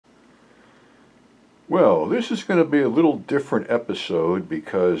Well, this is going to be a little different episode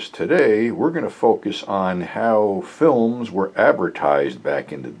because today we're going to focus on how films were advertised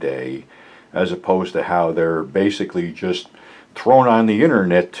back in the day as opposed to how they're basically just thrown on the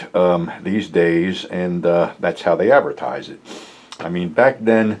internet these days, and that's how they advertise it. I mean, back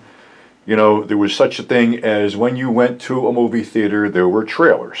then, you know, there was such a thing as when you went to a movie theater, there were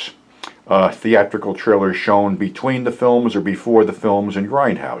trailers. Theatrical trailers shown between the films or before the films in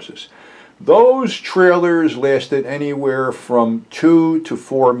grindhouses. Those trailers lasted anywhere from 2 to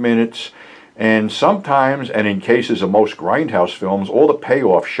 4 minutes, and sometimes, and in cases of most grindhouse films, all the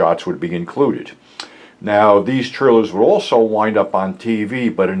payoff shots would be included. Now, these trailers would also wind up on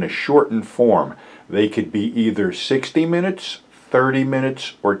TV, but in a shortened form. They could be either 60 minutes, 30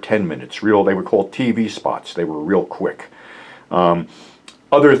 minutes, or 10 minutes. They were called TV spots. They were real quick.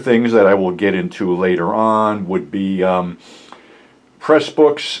 Other things that I will get into later on would be press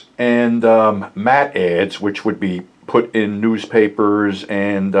books and mat ads, which would be put in newspapers,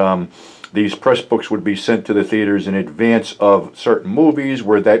 and these press books would be sent to the theaters in advance of certain movies,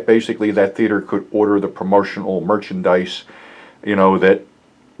 where that theater could order the promotional merchandise, you know, that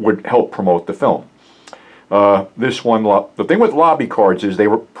would help promote the film. The thing with lobby cards is they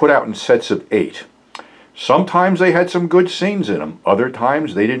were put out in sets of 8. Sometimes they had some good scenes in them. Other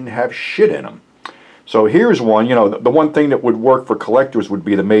times they didn't have shit in them. So here's one, you know, the one thing that would work for collectors would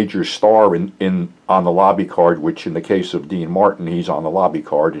be the major star on the lobby card, which in the case of Dean Martin, he's on the lobby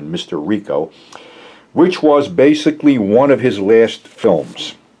card in Mr. Rico, which was basically one of his last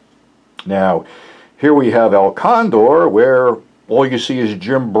films. Now, here we have El Condor, where all you see is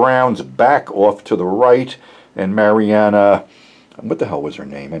Jim Brown's back off to the right, and Mariana, what the hell was her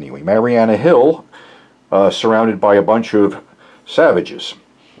name anyway? Mariana Hill, surrounded by a bunch of savages.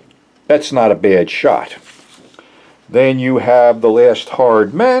 That's not a bad shot. Then you have The Last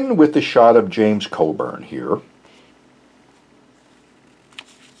Hard Men with the shot of James Coburn here.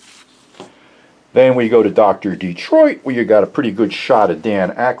 Then we go to Dr. Detroit, where you got a pretty good shot of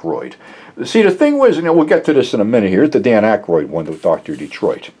Dan Aykroyd. See, the thing was, we'll get to this in a minute here, the Dan Aykroyd one with Dr.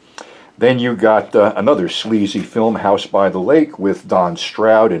 Detroit. Then you got another sleazy film, House by the Lake, with Don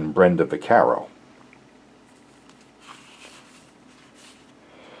Stroud and Brenda Vaccaro.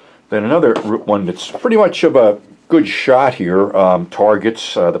 Then another one that's pretty much of a good shot here,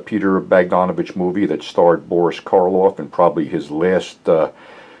 Targets, the Peter Bogdanovich movie that starred Boris Karloff in probably his last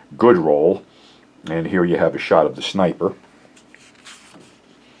good role. And here you have a shot of the sniper.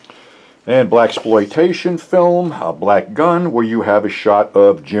 And blaxploitation film, Black Gun, where you have a shot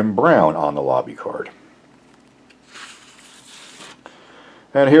of Jim Brown on the lobby card.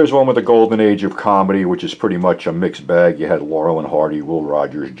 And here's one with the golden age of comedy, which is pretty much a mixed bag. You had Laurel and Hardy, Will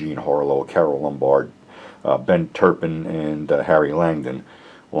Rogers, Jean Harlow, Carole Lombard, Ben Turpin, and Harry Langdon.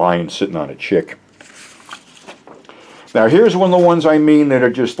 Lion sitting on a chick. Now here's one of the ones I mean that are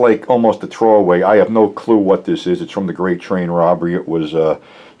just like almost a throwaway. I have no clue what this is. It's from The Great Train Robbery. It was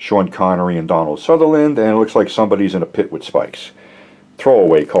Sean Connery and Donald Sutherland, and it looks like somebody's in a pit with spikes.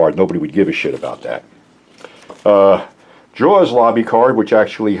 Throwaway card. Nobody would give a shit about that. Jaws lobby card, which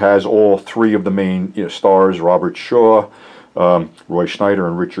actually has all 3 of the main stars, Robert Shaw, Roy Schneider,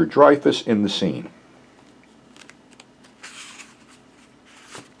 and Richard Dreyfuss in the scene.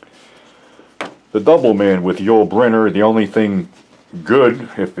 The Double Man with Yul Brynner. The only thing good,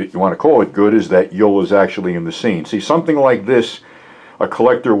 if you want to call it good, is that Yul is actually in the scene. See, something like this, a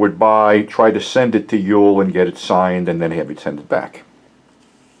collector would buy, try to send it to Yul and get it signed, and then have it send it back.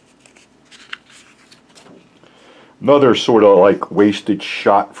 Another sort of like wasted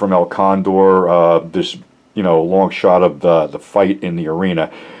shot from El Condor, this, long shot of the fight in the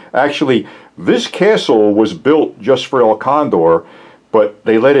arena. Actually, this castle was built just for El Condor, but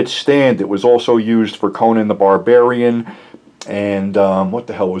they let it stand. It was also used for Conan the Barbarian, and what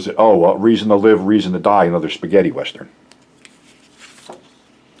the hell was it? Oh, Reason to Live, Reason to Die, another spaghetti western.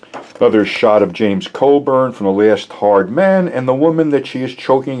 Another shot of James Coburn from The Last Hard Men, and the woman that she is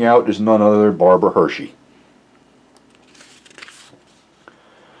choking out is none other than Barbara Hershey.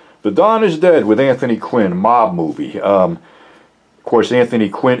 The Don is Dead with Anthony Quinn, mob movie. Of course, Anthony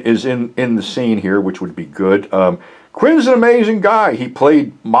Quinn is in the scene here, which would be good. Quinn's an amazing guy. He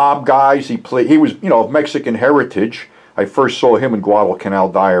played mob guys. He was, of Mexican heritage. I first saw him in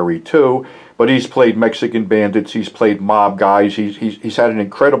Guadalcanal Diary too. But he's played Mexican bandits. He's played mob guys. He's had an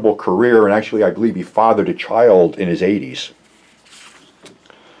incredible career, and actually, I believe he fathered a child in his 80s.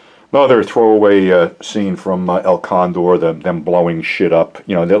 Another throwaway scene from El Condor, them blowing shit up.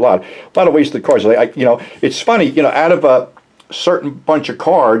 There are a lot of wasted cards. It's funny. Out of a certain bunch of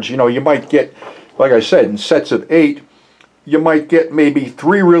cards, you might get, like I said, in sets of 8, you might get maybe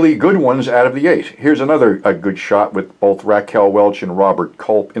 3 really good ones out of the 8. Here's another good shot with both Raquel Welch and Robert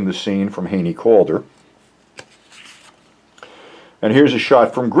Culp in the scene from Haney Calder. And here's a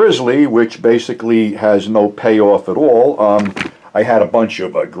shot from Grizzly, which basically has no payoff at all. I had a bunch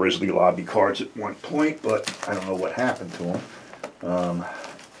of Grizzly lobby cards at one point, but I don't know what happened to them.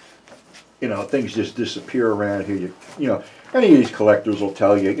 You know, things just disappear around here. You know, any of these collectors will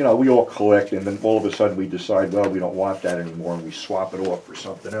tell you, you know, we all collect, and then all of a sudden we decide, well, we don't want that anymore, and we swap it off for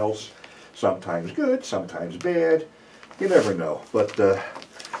something else. Sometimes good, sometimes bad. You never know. But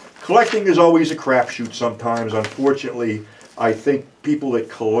collecting is always a crapshoot sometimes. Unfortunately, I think people that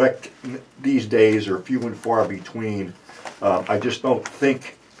collect these days are few and far between. I just don't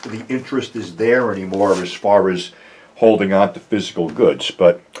think the interest is there anymore as far as holding on to physical goods.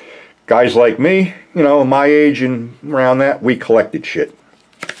 But guys like me, you know, my age and around that, we collected shit.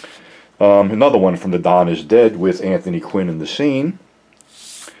 Another one from the Don is Dead with Anthony Quinn in the scene.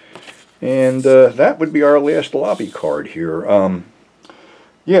 And that would be our last lobby card here.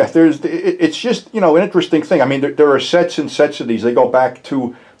 Yeah, it's just, you know, an interesting thing. I mean, there are sets and sets of these. They go back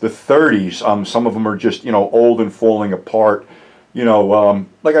to the 30s. Some of them are just, you know, old and falling apart. You know,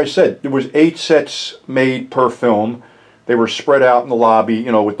 like I said, there was 8 sets made per film. They were spread out in the lobby,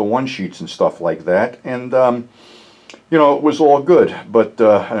 you know, with the one-sheets and stuff like that. And, you know, it was all good. But in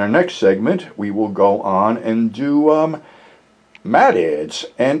our next segment, we will go on and do Mad Ads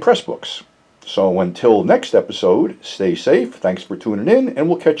and press books. So until next episode, stay safe, thanks for tuning in, and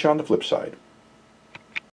we'll catch you on the flip side.